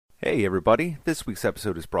Hey everybody, this week's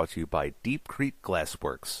episode is brought to you by Deep Creek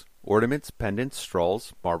Glassworks. Ornaments, pendants,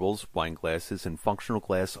 straws, marbles, wine glasses, and functional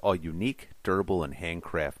glass, all unique, durable, and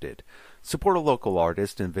handcrafted. Support a local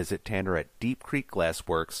artist and visit Tanner at Deep Creek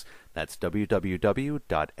Glassworks. That's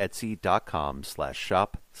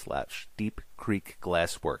www.etsy.com/shop/Deep Creek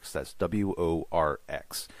Glassworks. That's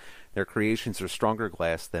WORX. Their creations are stronger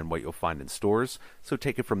glass than what you'll find in stores, so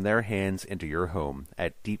take it from their hands into your home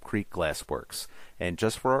at Deep Creek Glassworks. And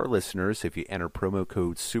just for our listeners, if you enter promo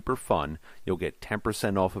code SUPERFUN, you'll get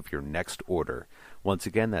 10% off of your next order. Once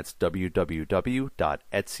again, that's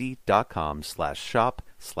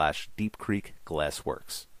www.etsy.com/shop/Deep Creek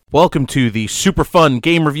Glassworks. Welcome to the super fun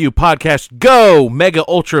game review podcast. Go Mega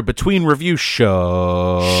Ultra Between Review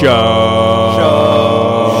Show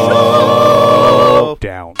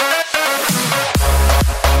down.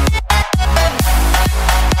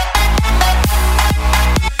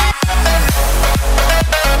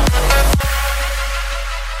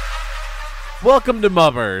 Welcome to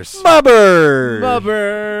MUBRS.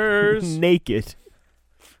 MUBRS. Naked.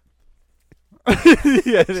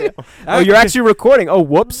 Oh, you're actually recording. Oh,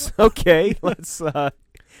 whoops. Okay, let's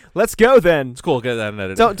go then. It's cool. Get that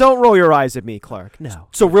edited. Don't roll your eyes at me, Clark. No.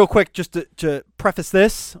 So real quick, just to preface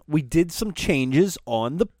this, we did some changes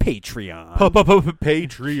on the Patreon.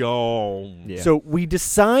 Patreon. Yeah. So we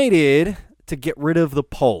decided to get rid of the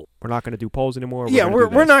poll. We're not going to do polls anymore.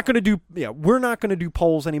 We're not going to do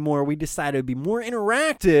polls anymore. We decided it'd be more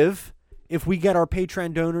interactive if we get our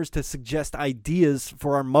Patreon donors to suggest ideas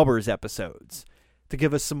for our MUBRS episodes, to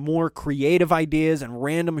give us some more creative ideas and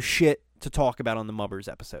random shit to talk about on the MUBRS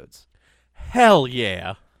episodes. Hell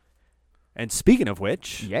yeah. And speaking of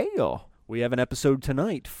which, Yeah. we have an episode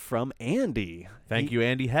tonight from Andy. Thank you,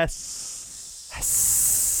 Andy Hess.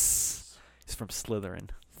 He's from Slytherin.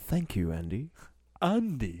 Thank you, Andy.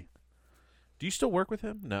 Andy. Do you still work with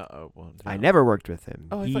him? No. Well, no. I never worked with him.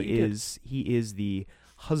 Oh, I thought you did. He is the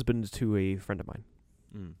husband to a friend of mine.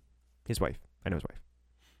 His wife. I know his wife.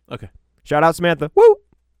 Okay. Shout out Samantha. Woo!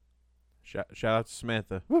 Shout out to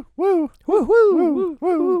Samantha. Woo, woo, woo, woo, woo,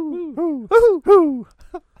 woo, woo, woo.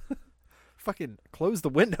 Fucking close the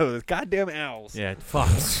window. Those goddamn owls. Yeah, fuck.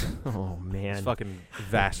 Oh, man. This fucking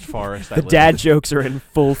vast forest. I The live dad in. jokes are in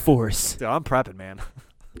full force. Dude, I'm prepping, man.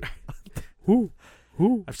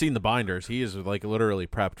 I've seen the binders. He is like literally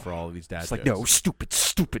prepped for all of these dad It's like, jokes. no,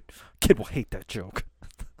 stupid. Kid will hate that joke.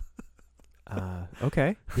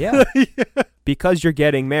 Okay. Yeah. Because you're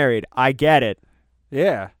getting married. I get it.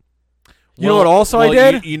 Yeah. You know what also I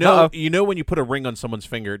did? You know when you put a ring on someone's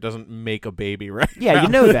finger, it doesn't make a baby, right? Yeah, you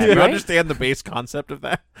know that, You right? understand the base concept of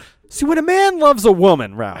that? See, when a man loves a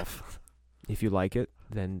woman, Ralph. If you like it,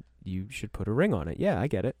 then you should put a ring on it. Yeah, I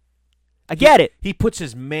get it. I get it. He puts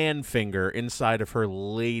his man finger inside of her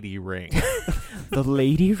lady ring. The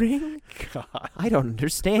lady ring? God. I don't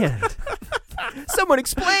understand. Someone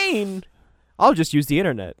explain. I'll just use the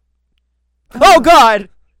internet. Oh, God.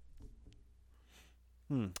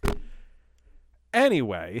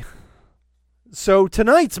 Anyway, so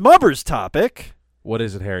tonight's MUBRS topic. What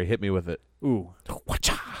is it, Harry? Hit me with it. Ooh. Do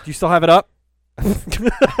you still have it up?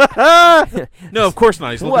 No, of course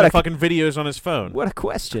not. He's looking What at a- fucking videos on his phone. What a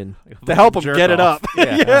question. To help him Jerk get it off. up.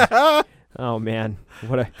 Yeah. Oh, man.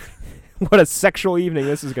 What a sexual evening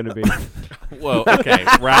this is going to be. Whoa, okay.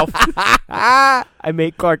 Ralph. I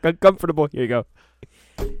make Clark uncomfortable. Here you go.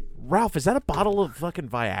 Ralph, is that a bottle of fucking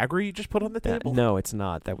Viagra you just put on the table? No, it's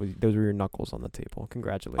not. Those were your knuckles on the table.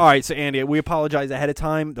 Congratulations. All right, so Andy, we apologize ahead of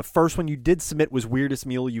time. The first one you did submit was weirdest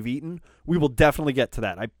meal you've eaten. We will definitely get to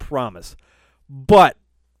that, I promise. But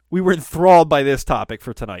we were enthralled by this topic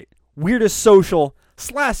for tonight. Weirdest social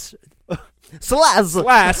slash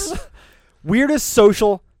weirdest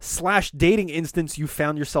social / dating instance you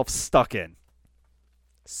found yourself stuck in.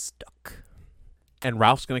 Stuck. And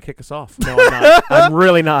Ralph's going to kick us off. No, I'm not. I'm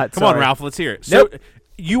really not. Come on, Sorry. Ralph. Let's hear it. So, Nope.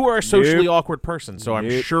 you are a socially Nope. awkward person, so I'm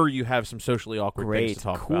Nope. sure you have some socially awkward things Great. to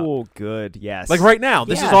talk Cool. about. Good. Yes. Like right now.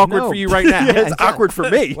 This is Yeah, awkward no. for you right now. Yeah, it's awkward for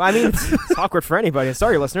me. Well, I mean, it's awkward for anybody.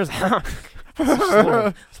 Sorry, listeners.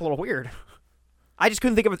 It's a little weird. I just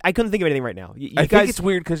couldn't think of. I couldn't think of anything right now. You I guys. think it's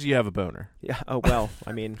weird because you have a boner. Yeah. Oh well.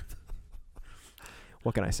 I mean,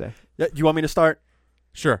 what can I say? Do you want me to start?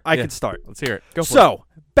 Sure. I yeah. can start. Let's hear it. Go for it. So,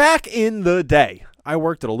 back in the day, I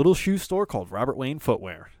worked at a little shoe store called Robert Wayne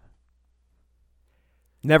Footwear.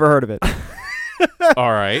 Never heard of it.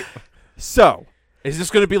 All right. So, Is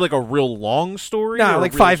this going to be like a real long story? no, or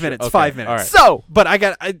like a real 5 short- minutes. Okay. 5 minutes. All right. So, but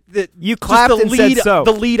You clapped just the and lead, said so.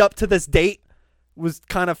 The lead up to this date was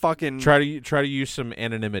kind of fucking. Try to use some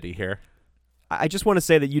anonymity here. I just want to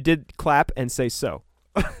say that you did clap and say so.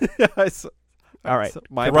 All right.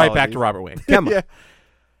 My Right back apologies. to Robert Wayne. Come on. Yeah.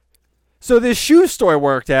 So this shoe store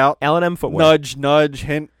worked out. L&M footwear. Nudge, nudge,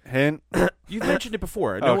 hint, hint. You've mentioned it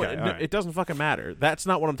before. Okay, No, all right. it doesn't fucking matter. That's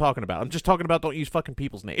not what I'm talking about. I'm just talking about don't use fucking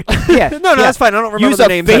people's names. Yeah. No, that's fine. I don't remember Use the a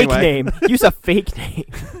names fake anyway. name. Use a fake name.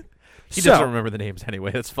 He So- doesn't remember the names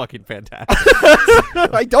anyway. That's fucking fantastic.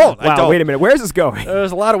 I don't. I Wow, don't. wait a minute. Where's this going?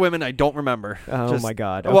 There's a lot of women I don't remember. Oh, Just- my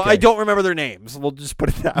God. Well, I Okay. don't remember their names. We'll just put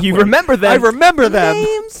it that You way. remember them. I remember them.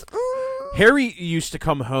 Names? Harry used to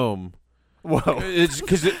come home Whoa.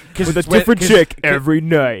 because With a different chick every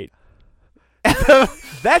night.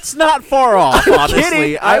 That's not far off. Honestly,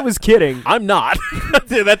 Kidding. I was kidding. I'm not.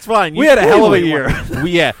 That's fine. We had a hell of a year.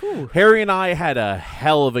 Yeah, Harry and I had a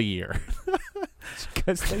hell of a year.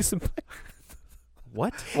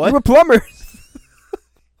 What? You were plumbers.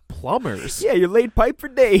 Plumbers? Yeah, you laid pipe for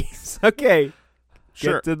days. Okay.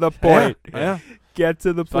 Sure. Get to the point. Yeah. Get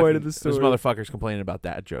to the point of the Those story. motherfuckers complaining about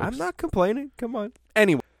dad jokes. I'm not complaining. Come on.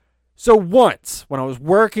 Anyway, so once when I was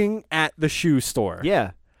working at the shoe store,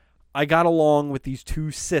 Yeah. I got along with these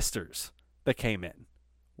two sisters that came in.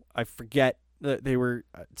 I forget that they were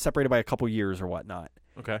separated by a couple years or whatnot.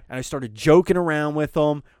 Okay. And I started joking around with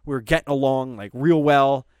them. We were getting along like real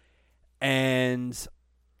well. And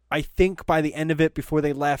I think by the end of it, before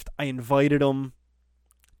they left, I invited them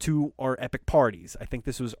to our epic parties. I think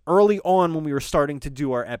this was early on when we were starting to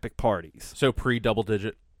do our epic parties. So pre-double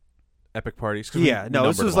digit epic parties? 'Cause Yeah, we no,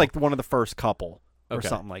 this numbered was them all. like one of the first couple or Okay.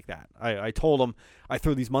 something like that. I told them I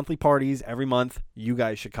throw these monthly parties every month. You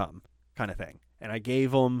guys should come, kind of thing. And I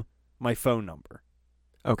gave them my phone number.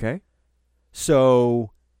 Okay.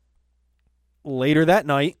 So later that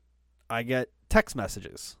night, I get text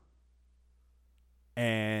messages.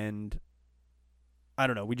 And I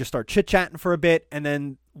don't know, we just start chit-chatting for a bit, and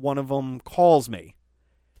then one of them calls me.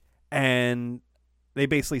 And they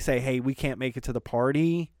basically say, hey, we can't make it to the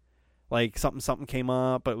party. Like, something came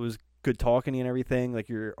up, but it was good talking to you and everything. Like,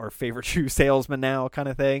 you're our favorite shoe salesman now, kind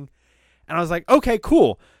of thing. And I was like, okay,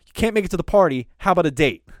 cool. You can't make it to the party. How about a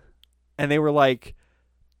date? And they were like,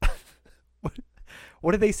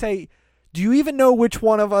 what did they say? Do you even know which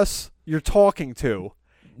one of us you're talking to?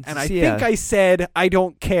 And I Yeah. think I said, I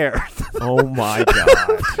don't care. Oh, my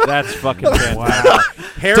God. That's fucking fantastic.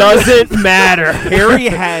 Harry, Doesn't matter. Harry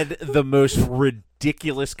had the most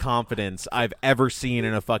ridiculous confidence I've ever seen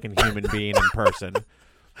in a fucking human being in person.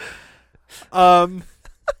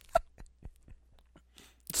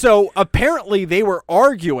 So apparently they were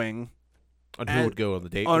arguing On who would go on the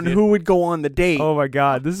date on with you? who would go on the date. Oh, my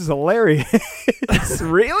God. This is hilarious.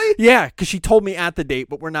 Really? Yeah, because she told me at the date,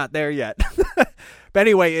 but we're not there yet. But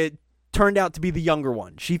anyway, it turned out to be the younger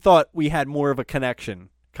one. She thought we had more of a connection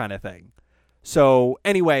kind of thing. So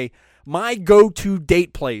anyway, my go-to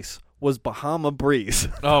date place was Bahama Breeze.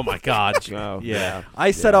 Oh, my God. Oh, yeah.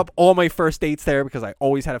 I set up all my first dates there because I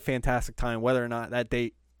always had a fantastic time. Whether or not that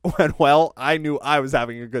date went well, I knew I was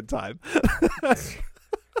having a good time.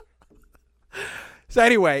 So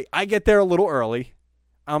anyway, I get there a little early.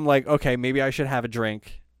 I'm like, okay, maybe I should have a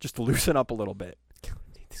drink just to loosen up a little bit.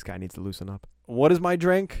 This guy needs to loosen up. What is my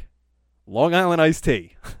drink? Long Island iced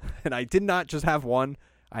tea. And I did not just have one,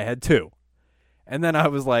 I had two. And then I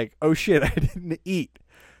was like, oh shit, I didn't eat.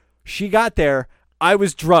 She got there, I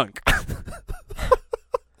was drunk.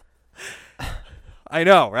 I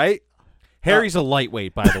know, right? Harry's a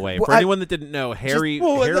lightweight, by the way. Well, For anyone that didn't know, Harry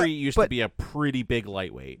used to but- be a pretty big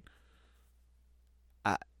lightweight.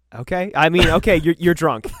 Okay. I mean, okay, you're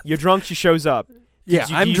drunk. You're drunk. She shows up. Yeah,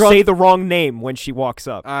 you, I'm you drunk. say the wrong name when she walks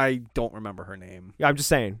up. I don't remember her name. Yeah, I'm just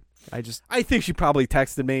saying. I think she probably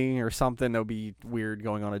texted me or something. It would be weird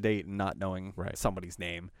going on a date and not knowing Right. somebody's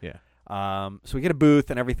name. Yeah. So we get a booth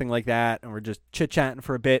and everything like that, and we're just chit-chatting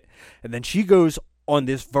for a bit. And then she goes on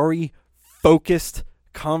this very focused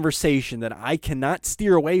conversation that I cannot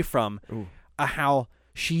steer away from, how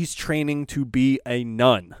she's training to be a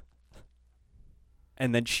nun.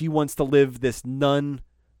 And then she wants to live this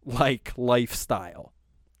nun-like lifestyle.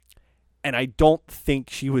 And I don't think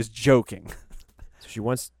she was joking. So she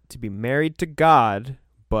wants to be married to God,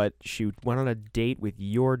 but she went on a date with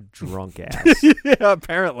your drunk ass. Yeah,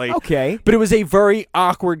 apparently. Okay. But it was a very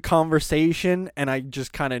awkward conversation, and I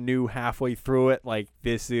just kind of knew halfway through it, like,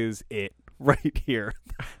 this is it right here.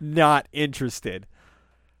 Not interested.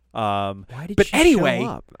 Why did but she anyway, show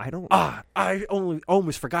up? I don't. I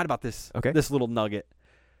almost forgot about this. Okay. This little nugget.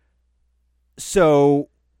 So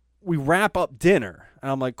we wrap up dinner,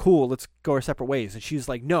 and I'm like, cool, let's go our separate ways. And she's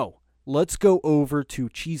like, no, let's go over to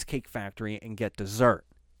Cheesecake Factory and get dessert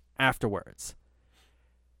afterwards.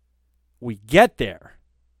 We get there.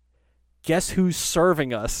 Guess who's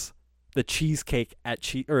serving us the cheesecake at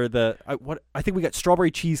I think we got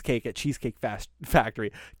strawberry cheesecake at Cheesecake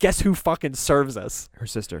Factory. Guess who fucking serves us? Her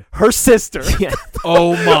sister. Her sister. Yeah.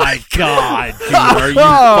 Oh my god, dude. Are you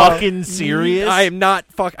fucking serious? I am not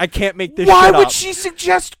I can't make this Why shit would up. she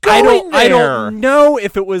suggest going I there? don't know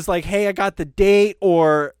if it was like, hey, I got the date,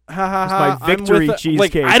 or ha ha It's ha. my victory I'm with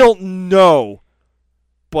cheesecake. Like, I don't know,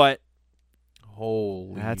 but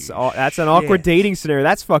Holy That's an awkward shit. dating scenario.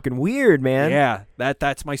 That's fucking weird, man. yeah,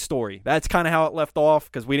 that's my story. That's kind of how it left off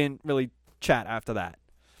because we didn't really chat after that.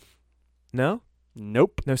 No?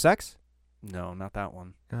 Nope. No sex? No, not that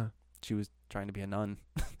one. Oh. She was trying to be a nun.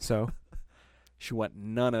 So? She went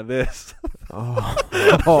none of this. Oh,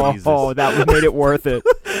 that made it worth it.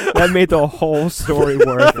 That made the whole story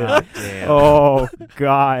worth it. damn. Oh,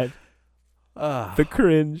 God. The The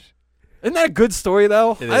cringe. Isn't that a good story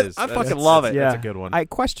though? It I is. fucking That's- love it. Yeah. That's a good one. I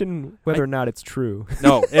question whether or not it's true.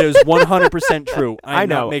 No, it is 100% true. I'm I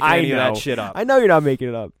know, not making I any of know. that shit up. I know you're not making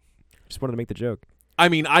it up. Just wanted to make the joke. I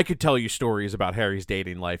mean, I could tell you stories about Harry's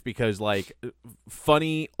dating life because, like,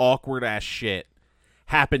 funny, awkward ass shit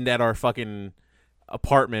happened at our fucking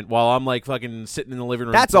apartment while I'm like fucking sitting in the living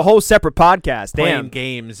room. That's a whole separate podcast. playing Damn.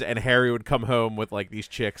 games, and Harry would come home with like these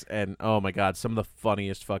chicks, and oh my god, some of the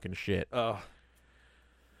funniest fucking shit. The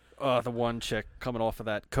one chick coming off of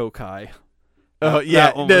that coke high. Oh yeah,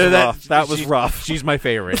 that one was rough. That was she- rough. She's my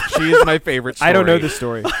favorite. She is my favorite. Story. I don't know this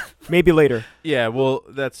story. Maybe later. Yeah, well,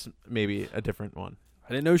 that's maybe a different one.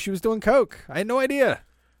 I didn't know she was doing coke. I had no idea.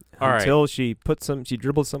 All right. Until she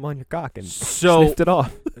dribbled some on your cock and So, sniffed it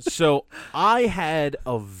off. so I had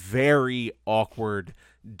a very awkward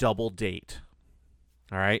double date.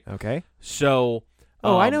 All right. Okay. So,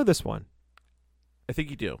 Oh, I know this one. I think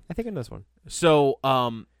you do. I think I know this one. So,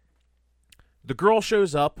 the girl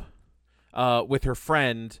shows up with her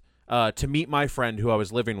friend to meet my friend who I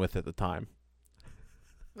was living with at the time.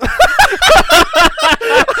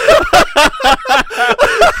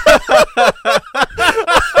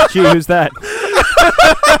 Gee, who's that?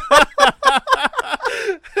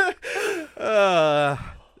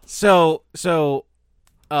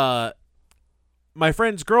 My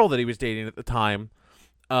friend's girl that he was dating at the time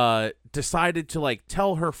decided to like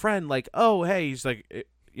tell her friend like, oh, hey, he's like,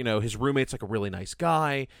 you know, his roommate's like a really nice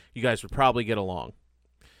guy. You guys would probably get along.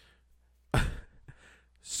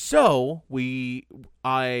 So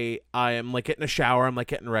I am like getting a shower. I'm like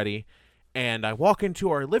getting ready, and I walk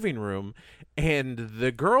into our living room, and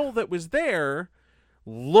the girl that was there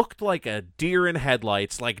looked like a deer in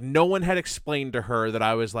headlights. Like no one had explained to her that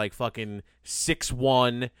I was like fucking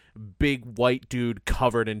 6'1", big white dude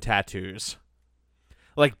covered in tattoos,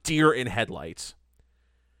 like deer in headlights.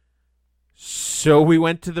 So we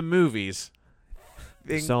went to the movies.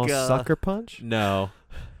 Saw Sucker Punch? No.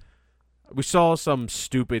 We saw some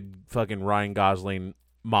stupid fucking Ryan Gosling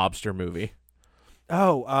mobster movie.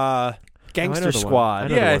 Oh, I Gangster know the one. Squad. I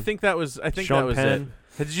know Yeah, the I one. think that was Sean it. Penn.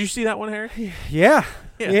 Did you see that one, Harry? Yeah.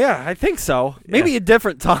 Yeah. Yeah, I think so. Maybe Yeah. a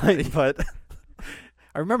different time, but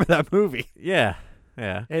I remember that movie Yeah.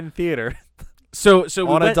 Yeah. in theater So we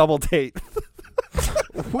on a went, double date.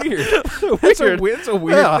 weird. Weird. It's a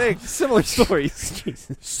weird Yeah, thing. Similar stories.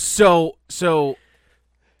 So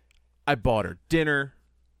I bought her dinner.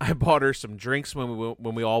 I bought her some drinks when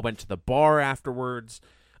we all went to the bar afterwards.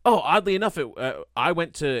 Oh, oddly enough, I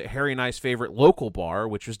went to Harry and I's favorite local bar,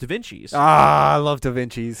 which was Da Vinci's. I love Da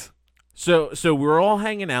Vinci's. So we were all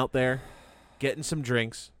hanging out there, getting some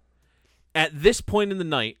drinks. At this point in the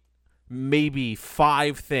night, maybe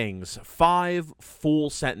 5 full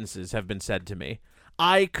sentences have been said to me.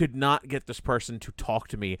 I could not get this person to talk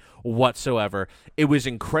to me whatsoever. It was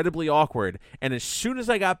incredibly awkward. And as soon as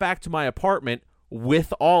I got back to my apartment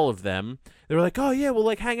with all of them, they were like, oh yeah, we'll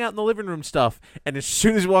like hang out in the living room stuff. And as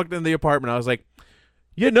soon as we walked into the apartment, I was like,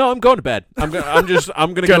 yeah, no, I'm going to bed. I'm gonna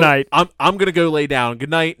Good go. night. I'm gonna go lay down. Good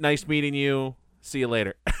night. Nice meeting you. See you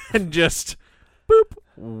later. And just boop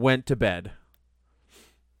went to bed.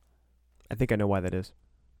 I think I know why that is.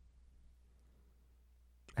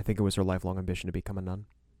 I think it was her lifelong ambition to become a nun.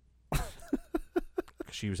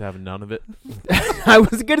 She was having none of it. I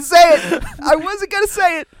wasn't going to say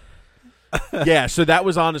it. Yeah, so that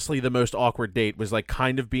was honestly the most awkward date, was like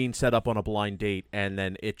kind of being set up on a blind date, and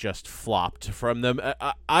then it just flopped from them.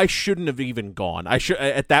 I shouldn't have even gone.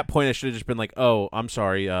 At that point I should have just been like, oh, I'm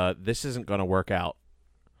sorry, this isn't going to work out.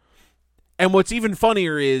 And what's even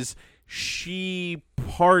funnier is she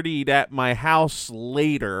partied at my house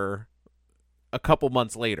later, a couple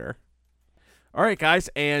months later. All right, guys,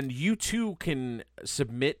 and you too can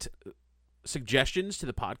submit suggestions to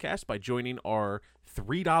the podcast by joining our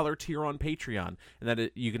 $3 tier on Patreon, and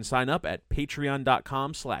that you can sign up at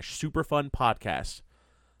patreon.com/superfunpodcast.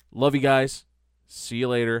 Love you guys. See you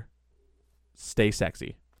later. Stay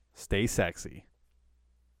sexy. Stay sexy.